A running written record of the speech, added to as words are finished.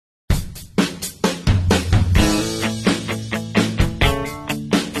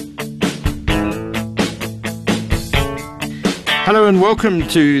Hello and welcome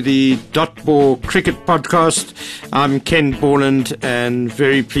to the Dot Ball Cricket Podcast. I'm Ken Borland and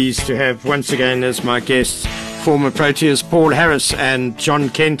very pleased to have once again as my guests former Proteas Paul Harris and John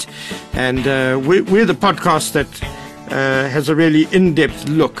Kent. And we're the podcast that has a really in-depth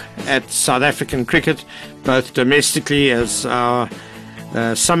look at South African cricket, both domestically as our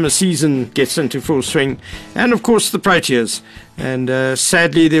summer season gets into full swing, and of course the Proteas. And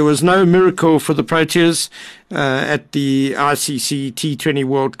sadly there was no miracle for the Proteas at the ICC T20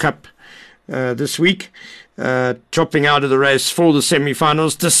 World Cup this week, dropping out of the race for the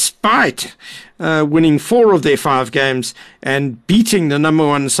semi-finals despite winning 4 of their 5 games and beating the number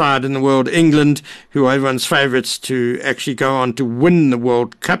 1 side in the world, England, who are everyone's favourites to actually go on to win the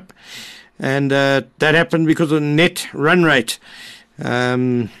World Cup. And that happened because of net run rate.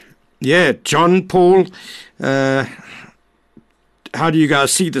 John, Paul, how do you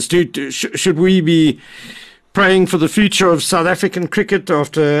guys see this? Should we be praying for the future of South African cricket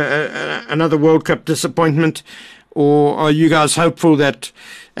after another World Cup disappointment? Or are you guys hopeful that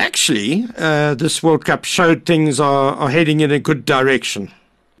actually this World Cup showed things are heading in a good direction?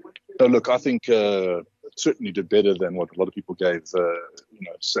 Look, I think it certainly did better than what a lot of people gave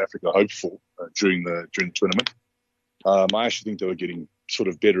South Africa hope for during the tournament. I actually think they were getting sort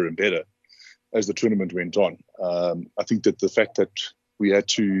of better and better as the tournament went on. I think that the fact that we had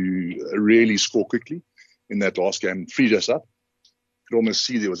to really score quickly in that last game freed us up. You could almost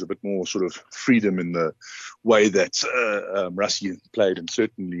see there was a bit more sort of freedom in the way that Rassie played, and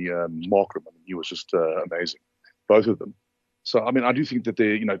certainly Markram. I mean, he was just amazing, both of them. So, I mean, I do think that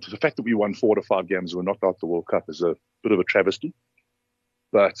the fact that we won 4 to 5 games and were knocked out the World Cup is a bit of a travesty.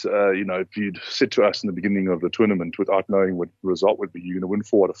 But, if you'd said to us in the beginning of the tournament, without knowing what the result would be, you're going to win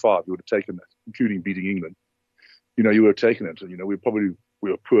 4 out of 5, you would have taken that, including beating England. You would have taken it. We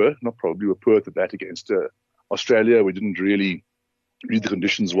were poor at the bat against Australia. We didn't really read the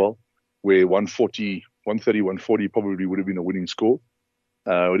conditions well, where 130, 140 probably would have been a winning score.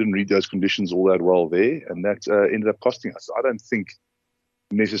 We didn't read those conditions all that well there, and that ended up costing us. I don't think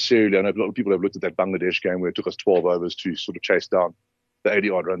necessarily, I know a lot of people have looked at that Bangladesh game where it took us 12 overs to sort of chase down the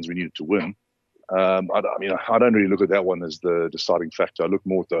 80-odd runs we needed to win. I don't really look at that one as the deciding factor. I look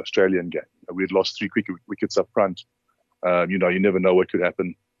more at the Australian game. We had lost 3 quick wickets up front. You never know what could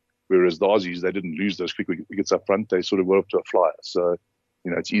happen. Whereas the Aussies, they didn't lose those quick wickets up front. They sort of went up to a flyer. So,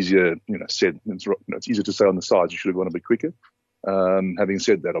 it's easier, it's easier to say on the sides, you should have gone a bit quicker. Having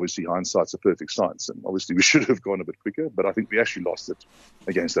said that, obviously hindsight's a perfect science, and obviously we should have gone a bit quicker. But I think we actually lost it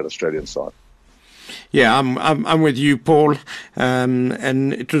against that Australian side. Yeah, I'm with you, Paul.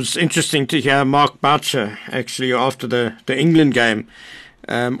 And it was interesting to hear Mark Boucher actually after the England game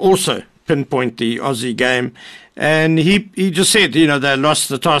also pinpoint the Aussie game. And he just said, they lost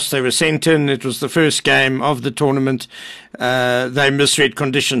the toss, they were sent in, it was the first game of the tournament. They misread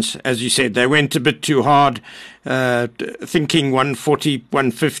conditions, as you said. They went a bit too hard, thinking 140,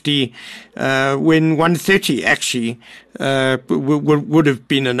 150, when 130 actually would have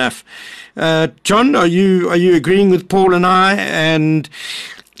been enough. John, are you agreeing with Paul and I? And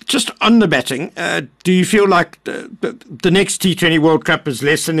just on the batting, do you feel like the next T20 World Cup is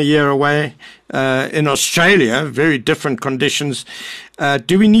less than a year away in Australia, very different conditions?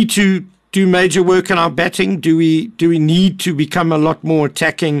 Do we need to do major work in our batting? Do we need to become a lot more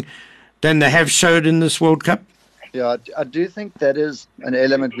attacking than they have showed in this World Cup? Yeah, I do think that is an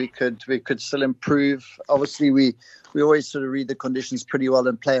element we could still improve. Obviously, we always sort of read the conditions pretty well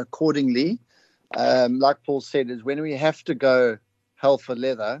and play accordingly. Like Paul said, is when we have to go hell for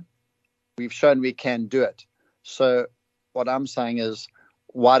leather, we've shown we can do it. So what I'm saying is,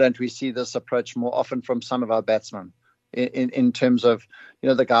 why don't we see this approach more often from some of our batsmen in terms of,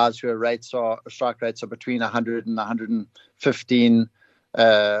 the guys who strike rates are between 100 and 115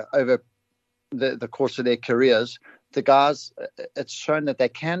 over the course of their careers. The guys, it's shown that they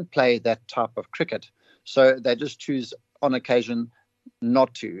can play that type of cricket. So they just choose on occasion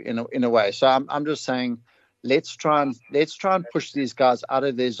not to, in a way. So I'm just saying, let's try and push these guys out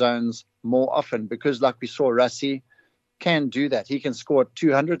of their zones more often, because like we saw, Rassie can do that. He can score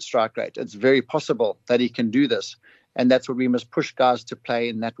 200 strike rate. It's very possible that he can do this. And that's what we must push guys to play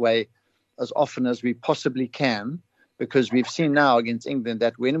in that way as often as we possibly can, because we've seen now against England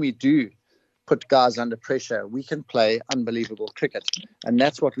that when we do put guys under pressure, we can play unbelievable cricket. And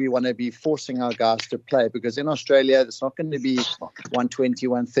that's what we want to be forcing our guys to play, because in Australia, it's not going to be 120,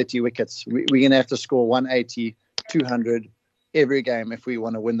 130 wickets. We're going to have to score 180, 200 every game if we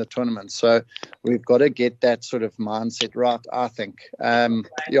want to win the tournament. So we've got to get that sort of mindset right, I think.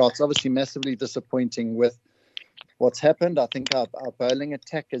 It's obviously massively disappointing with what's happened. I think our bowling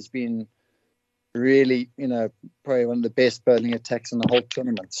attack has been really, probably one of the best bowling attacks in the whole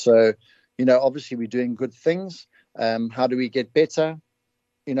tournament. So, obviously we're doing good things. How do we get better?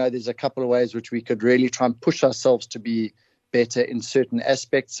 There's a couple of ways which we could really try and push ourselves to be better in certain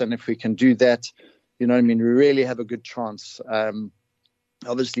aspects. And if we can do that, we really have a good chance.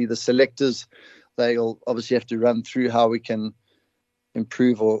 Obviously, the selectors, they'll obviously have to run through how we can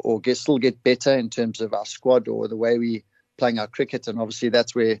improve or still get better in terms of our squad or the way we playing our cricket. And obviously,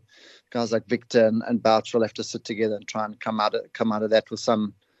 that's where guys like Victor and Bouch will have to sit together and try and come out of that with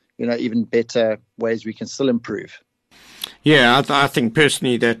some, even better ways we can still improve. Yeah, I think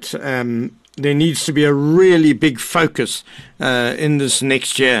personally that there needs to be a really big focus in this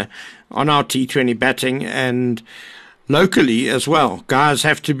next year on our T20 batting and locally as well. Guys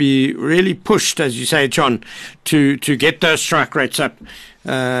have to be really pushed, as you say, John, to get those strike rates up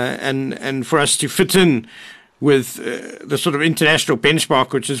and for us to fit in with the sort of international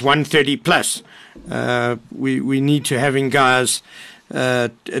benchmark, which is 130 plus. We need to having guys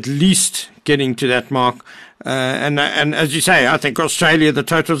at least getting to that mark. And as you say, I think Australia, the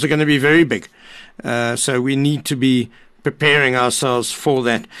totals are going to be very big. So we need to be preparing ourselves for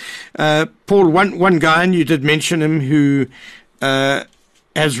that. Paul, one guy, and you did mention him, who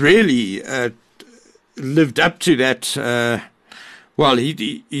has really lived up to that.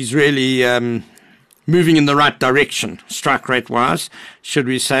 He's really moving in the right direction, strike rate-wise, should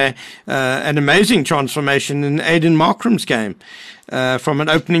we say. An amazing transformation in Aiden Markram's game. From an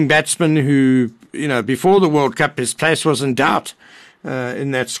opening batsman who, before the World Cup, his place was in doubt in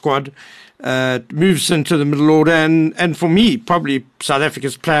that squad. Moves into the middle order and for me, probably South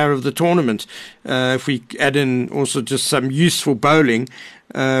Africa's player of the tournament. If we add in also just some useful bowling,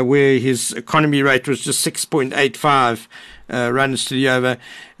 where his economy rate was just 6.85 runs to the over.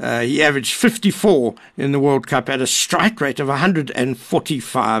 He averaged 54 in the World Cup at a strike rate of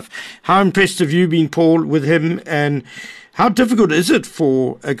 145. How impressed have you been, Paul, with him, and how difficult is it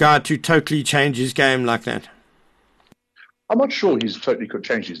for a guy to totally change his game like that? I'm not sure he's totally could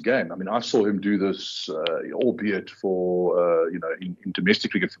change his game. I mean, I saw him do this, albeit for, in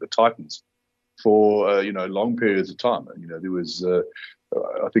domestic cricket for the Titans for, long periods of time. And, there was, I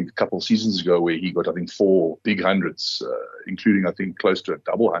think, a couple of seasons ago where he got, 4 big hundreds, including, close to a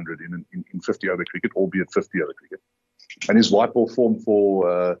double hundred in 50-over cricket, albeit 50-over cricket. And his white ball form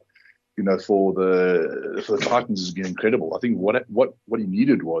for the Titans has been incredible. I think what he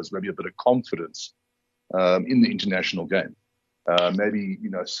needed was maybe a bit of confidence in the international game. Maybe,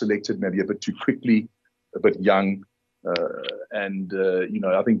 selected maybe a bit too quickly, a bit young.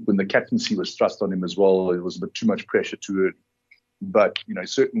 I think when the captaincy was thrust on him as well, it was a bit too much pressure too early. But,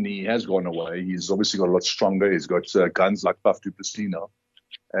 certainly he has gone away. He's obviously got a lot stronger. He's got guns like Faf du Plessis now.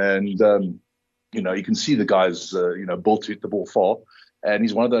 And, you can see the guy's, built to hit the ball far. And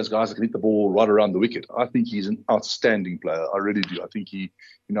he's one of those guys that can hit the ball right around the wicket. I think he's an outstanding player. I really do. I think I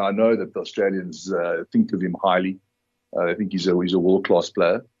know that the Australians think of him highly. I think he's a world-class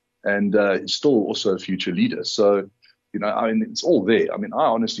player, and he's still also a future leader. So, it's all there. I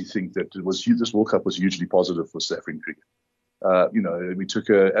honestly think that this World Cup was hugely positive for South African cricket. We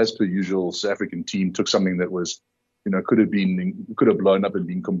took as per usual, South African team took something that was, could have blown up and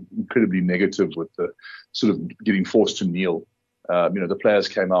been incredibly negative with the sort of getting forced to kneel. The players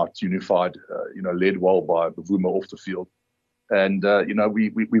came out unified, led well by Bavuma off the field. And,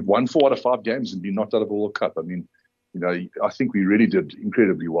 we've won 4 out of 5 games and been knocked out of the World Cup. I think we really did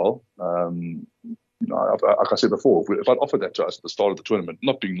incredibly well. Like I said before, if I'd offered that to us at the start of the tournament,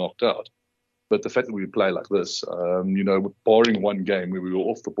 not being knocked out, but the fact that we play like this, barring one game where we were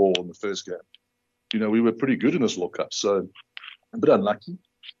off the ball in the first game, we were pretty good in this World Cup. So a bit unlucky,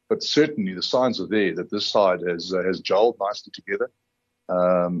 but certainly the signs are there that this side has gelled nicely together.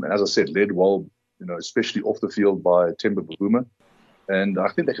 And as I said, led well, especially off the field by Themba Bavuma. And I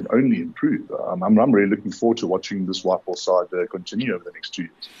think they can only improve. I'm really looking forward to watching this white ball side continue over the next 2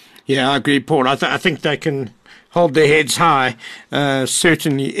 years. Yeah, I agree, Paul. I think they can hold their heads high,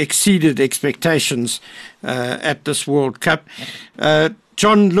 certainly exceeded expectations at this World Cup.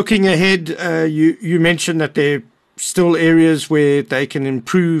 John, looking ahead, you mentioned that there are still areas where they can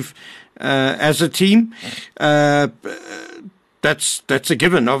improve as a team. That's a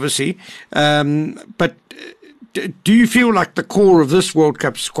given, obviously. But do you feel like the core of this World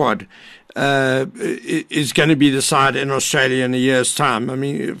Cup squad is going to be the side in Australia in a year's time?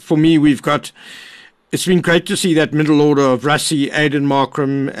 For me, it's been great to see that middle order of Rassie, Aiden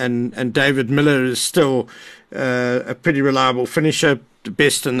Markram and David Miller is still a pretty reliable finisher, the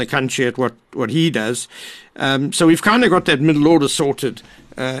best in the country at what he does. So we've kind of got that middle order sorted,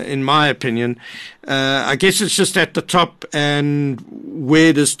 in my opinion. I guess it's just at the top, and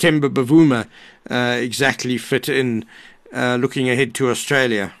where does Themba Bavuma exactly fit in looking ahead to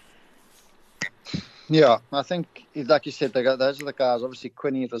Australia. Yeah, I think, like you said, those are the guys. Obviously,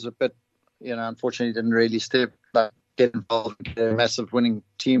 Quinny, it was a bit, unfortunately didn't really get involved in a massive winning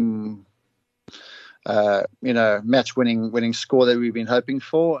team, match winning score that we've been hoping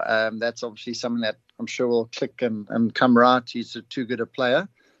for. That's obviously something that I'm sure will click and come right. He's too good a player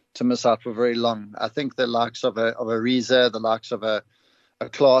to miss out for very long. I think the likes of a Reza, the likes of a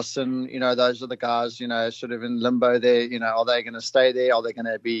Klaasen, those are the guys, sort of in limbo there. Are they going to stay there? Are they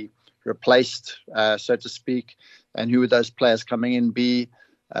going to be replaced, so to speak? And who would those players coming in be?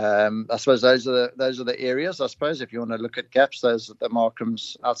 I suppose those are the areas. I suppose if you want to look at gaps, those are the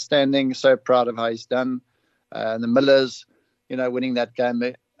Markham's outstanding. So proud of how he's done. The Millers, winning that game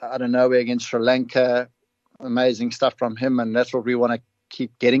out of nowhere against Sri Lanka, amazing stuff from him, and that's what we want to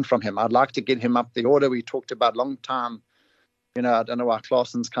keep getting from him. I'd like to get him up the order. We talked about long time. I don't know why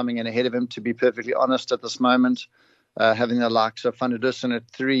Klaasen's coming in ahead of him, to be perfectly honest, at this moment. Having the likes of Van der Dussen at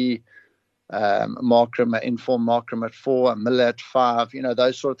 3, Markram, informed Markram at 4, and Miller at 5,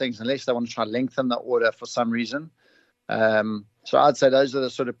 those sort of things, unless they want to try and lengthen the order for some reason. So I'd say those are the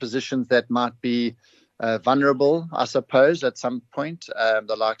sort of positions that might be vulnerable, I suppose, at some point.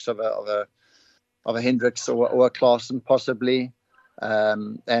 The likes of a Hendricks or a Klaasen possibly.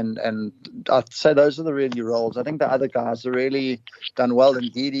 And I'd say those are the really roles. I think the other guys are really done well.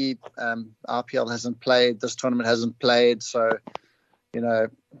 And Gidi, RPL hasn't played, this tournament hasn't played, so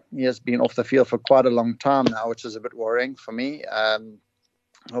he has been off the field for quite a long time now, which is a bit worrying for me.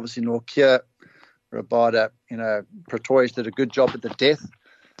 Obviously Nortje, Rabada, Proteas did a good job at the death.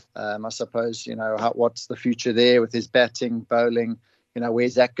 I suppose, what's the future there with his batting, bowling,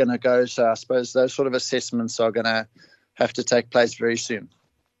 where's that going to go? So I suppose those sort of assessments are going to have to take place very soon.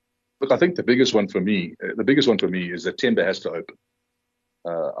 Look, I think the biggest one for me is that Temba has to open.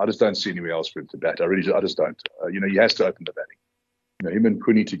 I just don't see anywhere else for him to bat. I just don't. He has to open the batting. Him and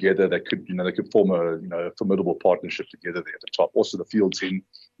Quinny together, they could form a formidable partnership together there at the top. Also, the field's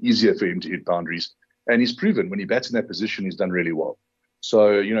easier for him to hit boundaries, and he's proven when he bats in that position, he's done really well.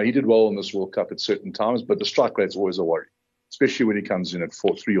 So he did well in this World Cup at certain times, but the strike rate's always a worry, especially when he comes in at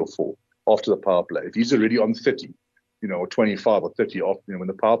 3 or 4 after the power play. If he's already on 30, or 25 or 30 off, when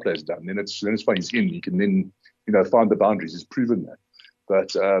the power play is done, then it's fine. He's in. He can then find the boundaries. He's proven that.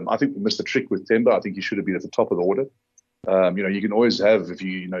 But I think we missed the trick with Temba. I think he should have been at the top of the order. You can always have, if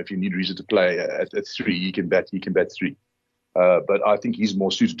you need reason to play at 3, he can bat 3. But I think he's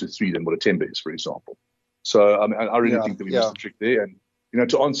more suited to 3 than what a Temba is, for example. So I really think that we missed the trick there. And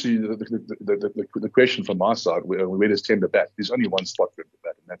to answer the question from my side, where does Temba bat? There's only one spot for him to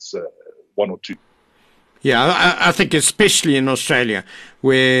bat, and that's 1 or 2. Yeah, I think especially in Australia,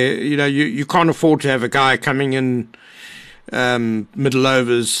 where you can't afford to have a guy coming in middle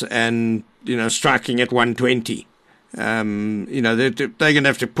overs and striking at 120. They're going to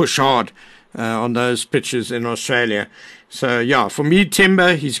have to push hard on those pitches in Australia. So yeah, for me,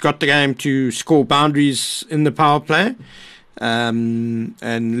 Temba, he's got the game to score boundaries in the power play, and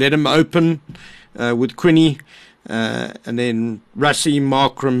let him open with Quinny, and then Rassie,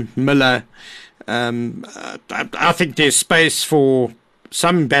 Markram, Miller. I think there's space for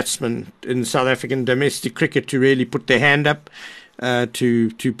some batsmen in South African domestic cricket to really put their hand up,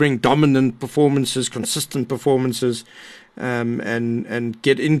 to bring dominant performances, consistent performances, and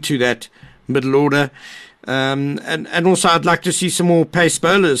get into that middle order. And also I'd like to see some more pace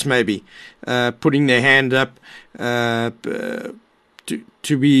bowlers maybe putting their hand up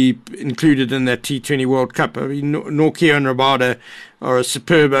to be included in that T20 World Cup. I mean, Nortje and Rabada are a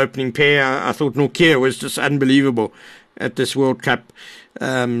superb opening pair. I thought Nortje was just unbelievable at this World Cup.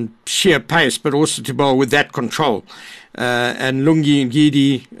 Sheer pace, but also to bowl with that control. And Lungi and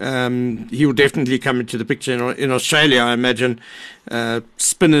Gidi, he will definitely come into the picture in Australia, I imagine.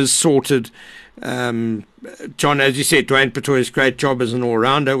 Spinners sorted. John, as you said, Dwayne Proteas, great job as an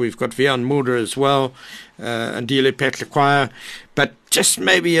all-rounder. We've got Vian Mulder as well, and Dile Petlaquire. But just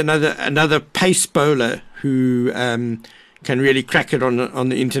maybe another pace bowler who can really crack it on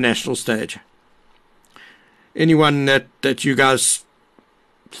the international stage. Anyone that you guys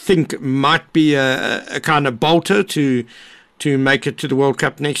think might be a kind of bolter to make it to the World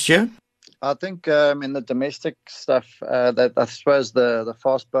Cup next year? I think in the domestic stuff, that I suppose the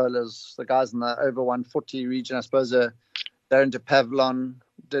fast bowlers, the guys in the over 140 region, I suppose Darren de Pavlon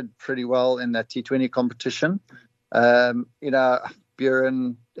did pretty well in that T20 competition.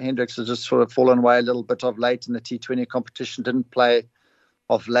 Buren Hendricks has just sort of fallen away a little bit of late in the T20 competition, didn't play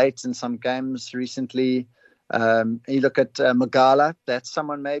of late in some games recently. You look at Magala, that's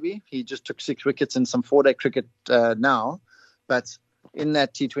someone maybe. He just took 6 wickets in some 4-day cricket now, but in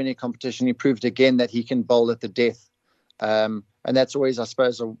that T20 competition, he proved again that he can bowl at the death. And that's always, I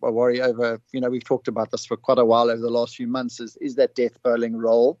suppose, a worry over, we've talked about this for quite a while over the last few months, is that death bowling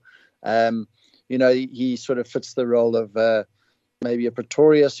role. He sort of fits the role of maybe a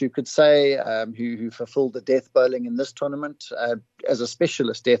Proteas, you could say, who fulfilled the death bowling in this tournament as a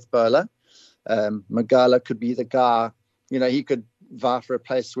specialist death bowler. Magala could be the guy, he could vie for a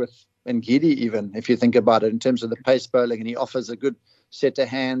place with Ngidi even, if you think about it, in terms of the pace bowling, and he offers a good set of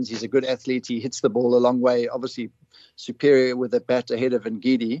hands. He's a good athlete. He hits the ball a long way, obviously superior with a bat ahead of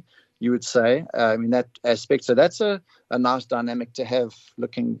Ngidi, you would say, in that aspect. So that's a nice dynamic to have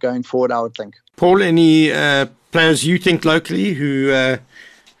going forward, I would think. Paul, any players you think locally who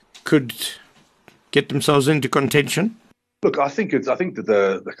could get themselves into contention? Look, I think that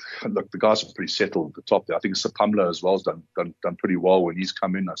the guys are pretty settled at the top there. I think Sapamla as well has done pretty well when he's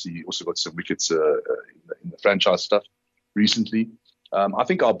come in. I see he also got some wickets in the franchise stuff recently. I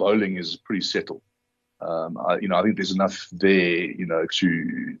think our bowling is pretty settled. I think there's enough there,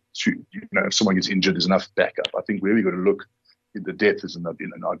 to if someone gets injured, there's enough backup. I think where we've got to look in the depth is in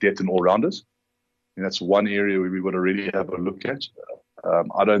our depth in all rounders. And that's one area where we've got to really have a look at.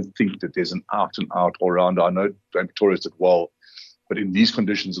 I don't think that there's an out-and-out all-rounder. I know Dwayne Pretorius did well, but in these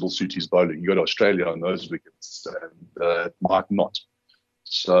conditions, it'll suit his bowling. You go to Australia on those wickets, and it might not.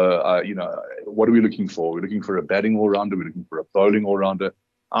 So, what are we looking for? We're looking for a batting all-rounder. We're looking for a bowling all-rounder.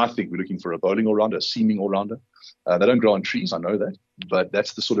 I think we're looking for a bowling all-rounder, a seaming all-rounder. They don't grow on trees, I know that, but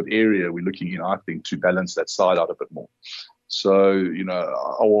that's the sort of area we're looking in, I think, to balance that side out a bit more. So,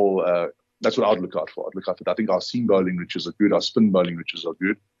 that's what I'd look out for. I think our seam bowling riches are good. Our spin bowling riches are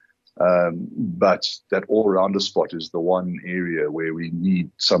good. But that all-rounder spot is the one area where we need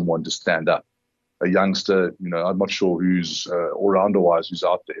someone to stand up. A youngster, I'm not sure who's all-rounder-wise who's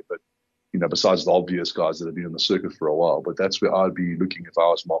out there, but, besides the obvious guys that have been on the circuit for a while. But that's where I'd be looking if I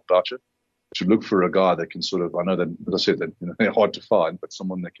was Mark Boucher, to look for a guy that can sort of, I know that, as I said, that they're hard to find, but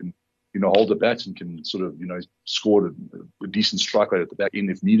someone that can, hold the bat and can sort of, score a decent strike rate at the back end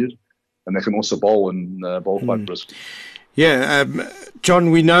if needed. And they can also bowl and bowl quite brisk. Yeah, John,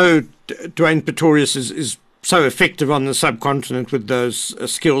 we know Dwayne Pretorius is so effective on the subcontinent with those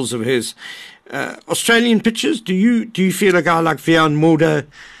skills of his. Australian pitchers, do you feel a guy like Vian Mulder,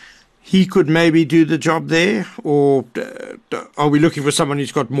 he could maybe do the job there? Or are we looking for someone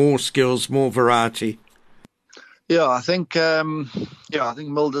who's got more skills, more variety? Yeah, I think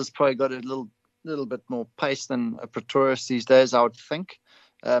Mulder's probably got a little bit more pace than a Pretorius these days, I would think.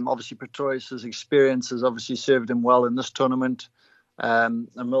 Obviously, Pretorius' experience has obviously served him well in this tournament. And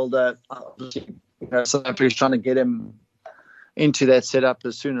Mulder, obviously, South Africa is trying to get him into that setup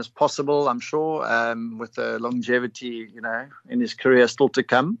as soon as possible, I'm sure, with the longevity, in his career still to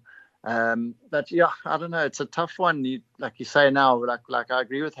come. But yeah, I don't know. It's a tough one. Like you say now, like I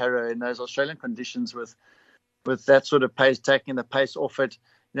agree with Harrow in those Australian conditions with that sort of pace, taking the pace off it.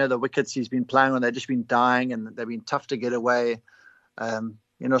 The wickets he's been playing on, they've just been dying and they've been tough to get away.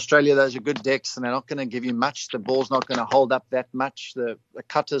 In Australia, those are good decks and they're not going to give you much. The ball's not going to hold up that much. The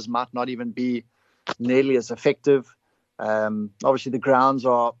cutters might not even be nearly as effective. Obviously, the grounds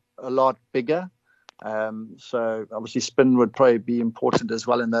are a lot bigger. So obviously spin would probably be important as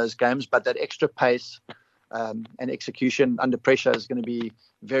well in those games. But that extra pace and execution under pressure is going to be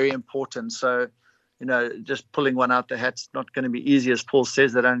very important. So, just pulling one out the hat's not going to be easy. As Paul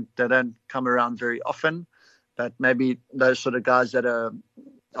says, they don't come around very often. But maybe those sort of guys that are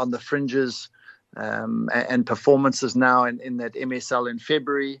on the fringes and performances now in that MSL in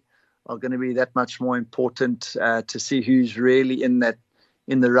February are going to be that much more important to see who's really in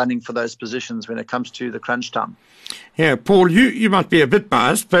the running for those positions when it comes to the crunch time. Yeah, Paul, you might be a bit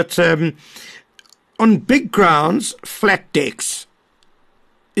biased, but on big grounds, flat decks,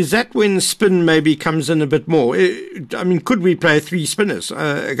 is that when spin maybe comes in a bit more? Could we play three spinners?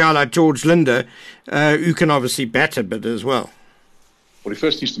 A guy like George Linder, who can obviously bat a bit as well. Well, he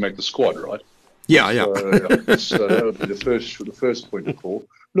first needs to make the squad, right? Yeah. So that would be the first point of call.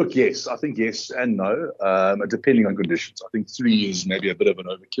 Look, yes, I think yes and no, depending on conditions. I think three is maybe a bit of an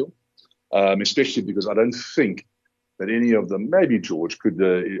overkill, especially because I don't think that any of them, maybe George could.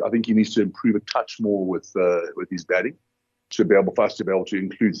 I think he needs to improve a touch more with his batting for us to be able to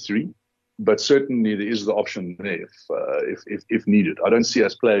include three. But certainly there is the option there if needed. I don't see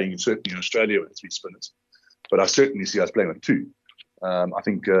us playing certainly in Australia with three spinners, but I certainly see us playing with two. I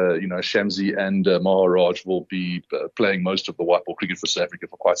think Shamsi and Maharaj will be playing most of the white ball cricket for South Africa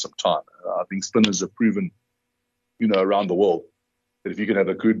for quite some time. I think spinners have proven, around the world that if you can have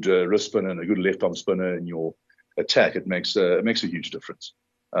a good wrist spinner and a good left arm spinner in your attack, it makes a huge difference.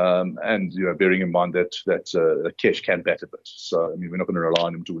 And bearing in mind that Kesh can bat a bit. So I mean, we're not going to rely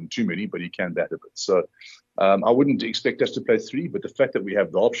on him to win too many, but he can bat a bit. So I wouldn't expect us to play 3, but the fact that we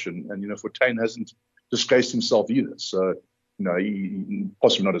have the option, and Fortuin hasn't disgraced himself either. So he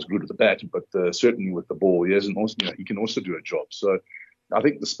possibly not as good with the bat, but certainly with the ball, he can also do a job. So I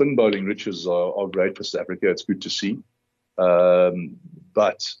think the spin bowling riches are great for South Africa. It's good to see.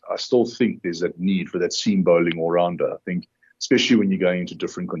 But I still think there's a need for that seam bowling all-rounder. I think, especially when you're going into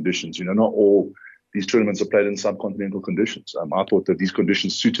different conditions. Not all these tournaments are played in subcontinental conditions. I thought that these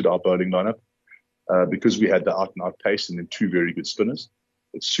conditions suited our bowling lineup because we had the out-and-out pace and then 2 very good spinners.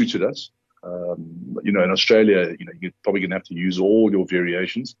 It suited us. In Australia, you're probably going to have to use all your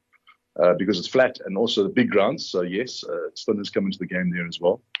variations because it's flat and also the big grounds. So yes, spinners come into the game there as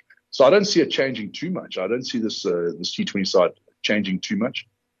well. So I don't see it changing too much. I don't see this T20 side changing too much.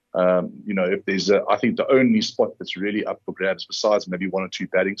 If there's I think the only spot that's really up for grabs besides maybe 1 or 2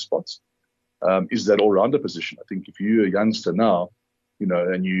 batting spots is that all-rounder position. I think if you're a youngster now,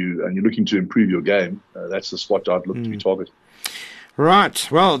 and you're looking to improve your game, that's the spot I'd look to be targeting. Right.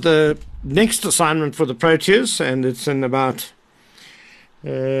 Well, the next assignment for the Proteas, and it's in about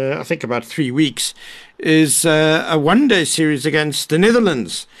 3 weeks, is a one-day series against the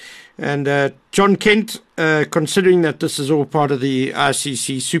Netherlands. And John Kent, considering that this is all part of the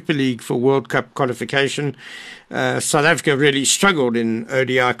ICC Super League for World Cup qualification, South Africa really struggled in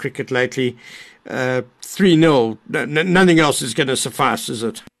ODI cricket lately. 3-0. Nothing else is going to suffice, is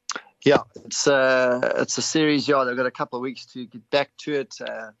it? Yeah, it's a series. Yeah, they've got a couple of weeks to get back to it.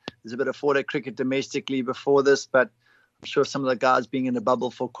 There's a bit of 4-day cricket domestically before this, but I'm sure some of the guys being in the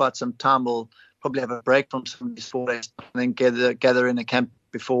bubble for quite some time will probably have a break from some of these 4 days and then gather in a camp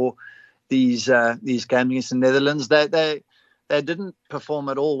before these games against the Netherlands. They didn't perform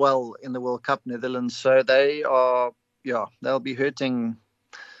at all well in the World Cup, Netherlands, so they'll be hurting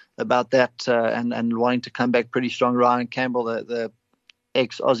about that and wanting to come back pretty strong. Ryan Campbell, the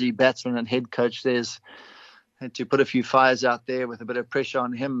ex-Aussie batsman and head coach, had to put a few fires out there with a bit of pressure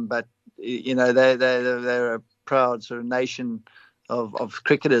on him. But they're a proud sort of nation of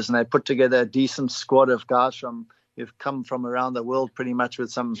cricketers, and they put together a decent squad of guys who've come from around the world, pretty much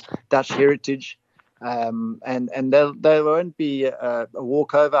with some Dutch heritage. And they won't be a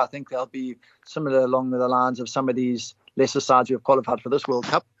walkover. I think they'll be similar along the lines of some of these lesser sides who have qualified for this World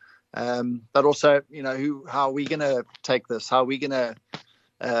Cup. But also, how are we going to take this? How are we going to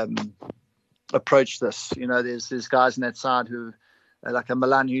approach this? There's guys in that side who, like a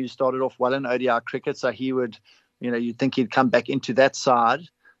Milan, who started off well in ODI cricket, so he would, you'd think he'd come back into that side.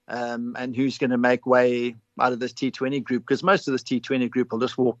 And who's going to make way out of this T20 group? Because most of this T20 group will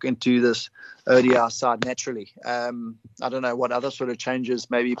just walk into this ODI side naturally. I don't know what other sort of changes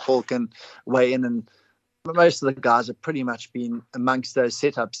maybe Paul can weigh in, and most of the guys have pretty much been amongst those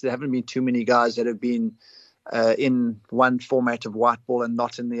setups. There haven't been too many guys that have been in one format of white ball and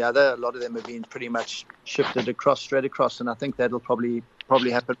not in the other. A lot of them have been pretty much shifted straight across, and I think that'll probably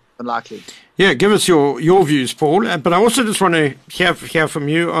happen unlikely. Yeah, give us your views, Paul. But I also just want to hear from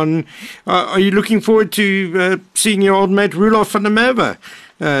you on, are you looking forward to seeing your old mate Roelof van der Merwe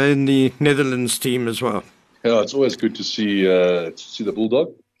in the Netherlands team as well? Yeah, it's always good to see the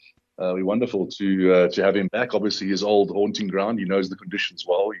Bulldog. We're wonderful to have him back. Obviously, his old haunting ground. He knows the conditions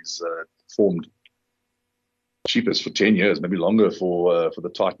well. He's performed cheapest for 10 years, maybe longer for the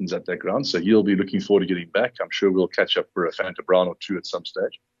Titans at that ground. So he'll be looking forward to getting back. I'm sure we'll catch up for a Fanta Brown or 2 at some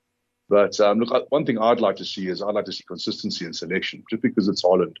stage. But look, one thing I'd like to see consistency in selection. Just because it's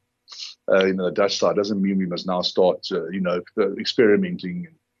Holland, the Dutch side doesn't mean we must now start, experimenting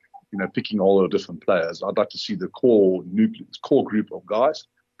and, picking all the different players. I'd like to see the core group of guys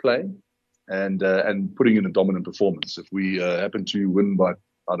playing and putting in a dominant performance. If we happen to win by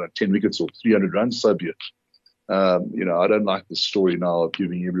 10 wickets or 300 runs, so be it. I don't like the story now of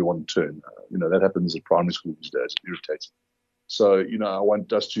giving everyone a turn. That happens at primary school these days. It irritates. So, I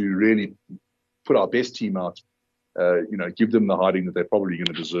want us to really put our best team out, give them the hiding that they're probably going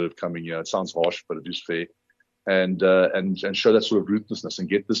to deserve coming here. It sounds harsh, but it is fair. And show that sort of ruthlessness and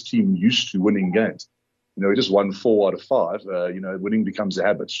get this team used to winning games. We just won 4 out of 5. Winning becomes a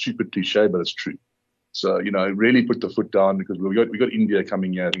habit. Stupid cliche, but it's true. So, really put the foot down, because we got India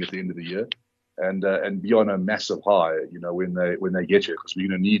coming here, I think, at the end of the year. And be on a massive high, when they get here, because we're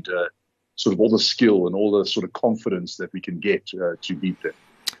going to need sort of all the skill and all the sort of confidence that we can get to beat them.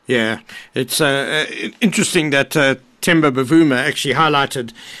 Yeah, it's interesting that Temba Bavuma actually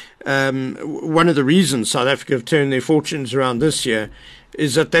highlighted one of the reasons South Africa have turned their fortunes around this year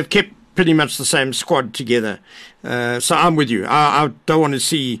is that they've kept pretty much the same squad together. So I'm with you. I don't want to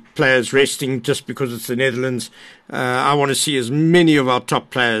see players resting just because it's the Netherlands. I want to see as many of our top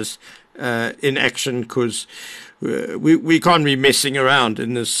players in action, because we can't be messing around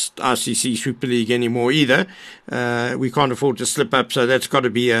in this ICC Super League anymore either. We can't afford to slip up, so that's got to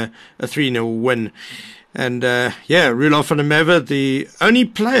be a 3-0 win. And Roelof van der Merwe, the only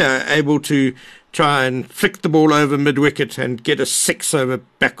player able to try and flick the ball over mid-wicket and get a 6 over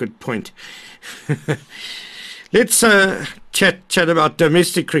backward point. Let's chat about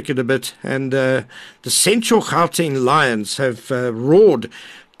domestic cricket a bit. And the Central Gauteng Lions have roared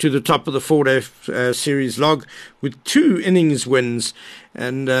to the top of the 4-day series log with 2 innings wins,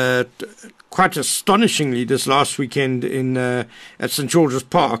 and quite astonishingly this last weekend at St George's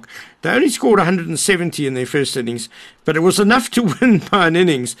Park, they only scored 170 in their first innings, but it was enough to win by an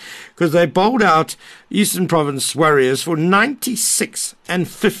innings, because they bowled out Eastern Province Warriors for 96 and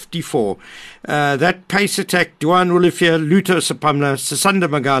 54. That pace attack, Duan Wolifia, Luto Sapamla, Sasanda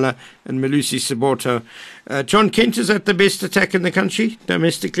Magala and Malusi Siboto. John Kent, is that the best attack in the country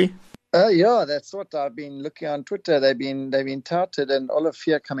domestically? Yeah, that's what I've been looking on Twitter. They've been touted, and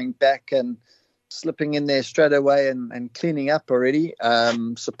Olafia coming back and slipping in there straight away and cleaning up already.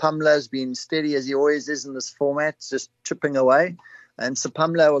 Sapamla's been steady as he always is in this format, just chipping away. And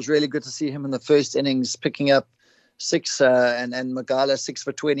Sapamla, was really good to see him in the first innings, picking up 6 and Magala 6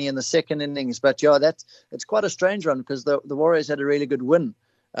 for 20 in the second innings. But yeah, it's quite a strange one, because the Warriors had a really good win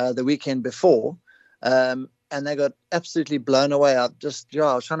the weekend before, and they got absolutely blown away. I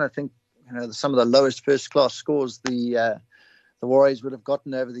was trying to think, some of the lowest first-class scores the Warriors would have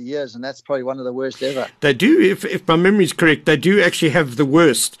gotten over the years, and that's probably one of the worst ever. They do, if my memory is correct, they do actually have the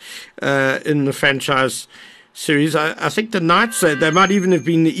worst in the franchise series. I think the Knights, they might even have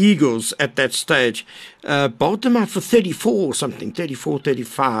been the Eagles at that stage, bowled them out for 34 or something, 34,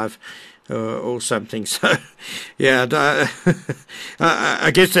 35 or something. So, yeah,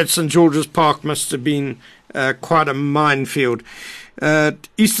 I guess that St George's Park must have been quite a minefield.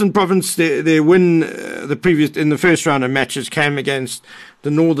 Eastern Province, their win in the first round of matches came against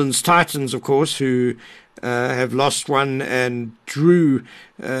the Northern's Titans, of course, who have lost one and drew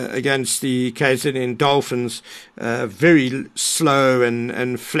against the KZN Dolphins. Very slow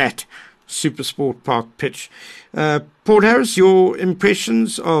and flat Supersport Park pitch. Paul Harris, your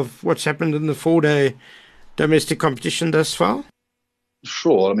impressions of what's happened in the 4-day domestic competition thus far?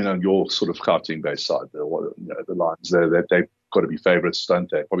 Sure. I mean, on your sort of Gauteng-based side, the Lions there, they've got to be favourites, don't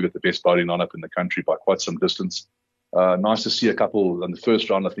they? Probably got the best bowling lineup in the country by quite some distance. Nice to see a couple in the first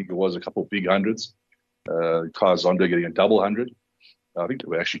round. I think it was a couple big hundreds. Kai Zondo getting a double 100. I think there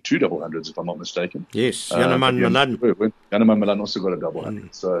were actually 2 double hundreds, if I'm not mistaken. Yes, Janeman Malan. Janeman Malan also got a double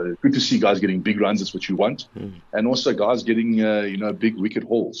 100. So good to see guys getting big runs. That's what you want. And also guys getting, big wicket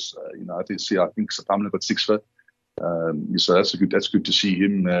hauls. I think Sapamla got 6 for. So that's good to see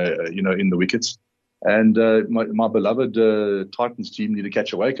him, in the wickets. And my beloved Titans team need to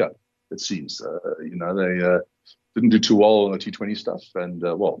catch a wake up, it seems. They didn't do too well on the T20 stuff, and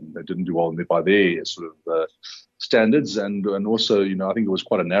they didn't do well by their sort of standards, and also I think it was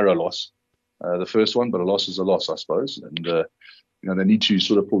quite a narrow loss, the first one, but a loss is a loss, I suppose, and they need to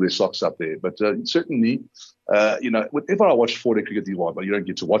sort of pull their socks up there. But certainly, whenever I watch 4-day cricket, but you don't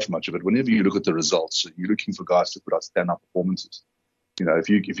get to watch much of it. Whenever you look at the results, you're looking for guys to put out stand-up performances. If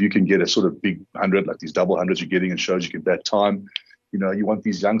you can get a sort of big 100, like these double hundreds you're getting, and shows you can bat time, you want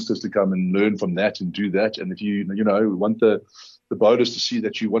these youngsters to come and learn from that and do that. And if we want the bowlers to see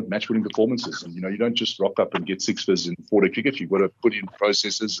that you want match-winning performances, and you don't just rock up and get 6 fizz in 4-day cricket. You've got to put in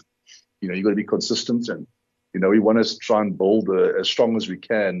processes. You've got to be consistent, and we want to try and build as strong as we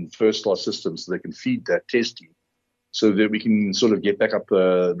can first-class systems so they can feed that test team, so that we can sort of get back up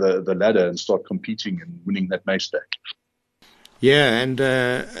the ladder and start competing and winning that match day. Yeah, and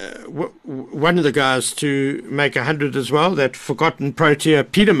one of the guys to make 100 as well, that forgotten Protea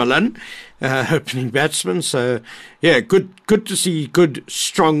Peter Malan, opening batsman. So, yeah, good to see good,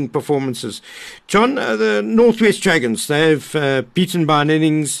 strong performances. John, the Northwest Dragons, they've beaten by an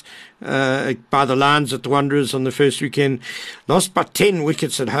innings by the Lions at the Wanderers on the first weekend, lost by 10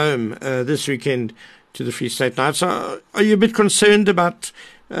 wickets at home this weekend to the Free State Knights. Are you a bit concerned about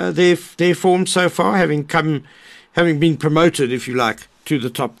their form so far, having been promoted, if you like, to the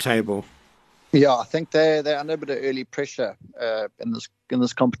top table? Yeah, I think they're under a bit of early pressure in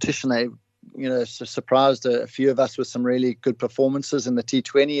this competition. They, surprised a few of us with some really good performances in the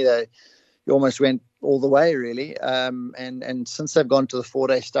T20. They almost went all the way, really. And since they've gone to the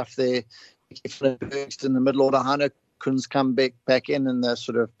 4-day stuff, they're in the middle order. Hannah Kun's come back in, and they're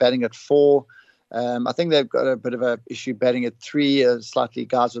sort of batting at 4. I think they've got a bit of an issue batting at 3, slightly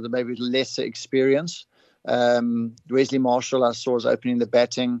guys with maybe lesser experience. Wesley Marshall, I saw, is opening the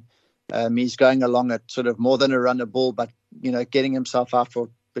batting. He's going along at sort of more than a run a ball, but, getting himself out for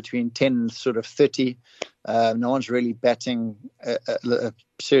between 10 and sort of 30. No one's really batting a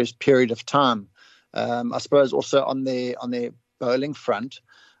serious period of time. I suppose also on their bowling front,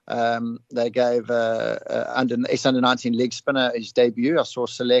 they gave under 19 leg spinner his debut. I saw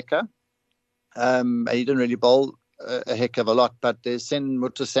Seleka. He didn't really bowl a heck of a lot, but there's Sen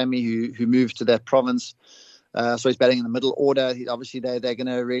Mutasamy who moved to that province. So he's batting in the middle order. Obviously, they're going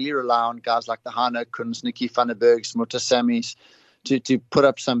to really rely on guys like the Hana Kuns, Nicky van der Bergs, Mutasamis to put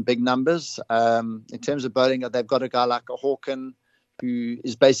up some big numbers. In terms of bowling, they've got a guy like a Hawken who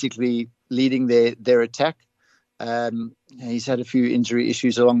is basically leading their attack. He's had a few injury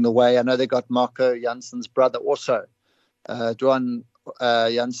issues along the way. I know they got Marco Janssen's brother also. Duan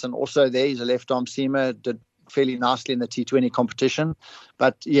Janssen also there. He's a left-arm seamer, did fairly nicely in the T20 competition.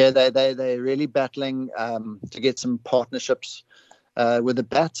 But, yeah, they're really battling to get some partnerships with the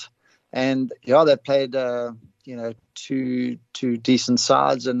bat. And, yeah, they played, two decent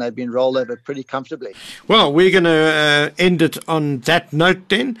sides, and they've been rolled over pretty comfortably. Well, we're going to end it on that note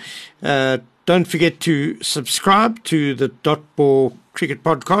then. Don't forget to subscribe to the Dot Ball Cricket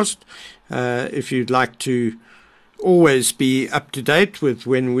Podcast if you'd like to always be up to date with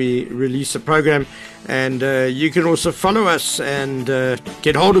when we release a program. And you can also follow us and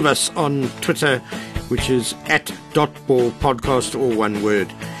get hold of us on Twitter, which is @DotBallPodcast, all one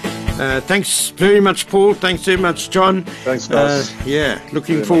word. Thanks very much, Paul. Thanks very much, John. Thanks, guys.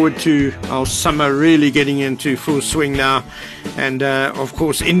 Looking forward to our summer really getting into full swing now. And, of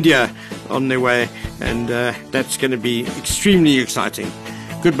course, India on their way. And that's going to be extremely exciting.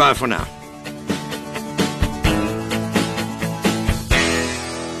 Goodbye for now.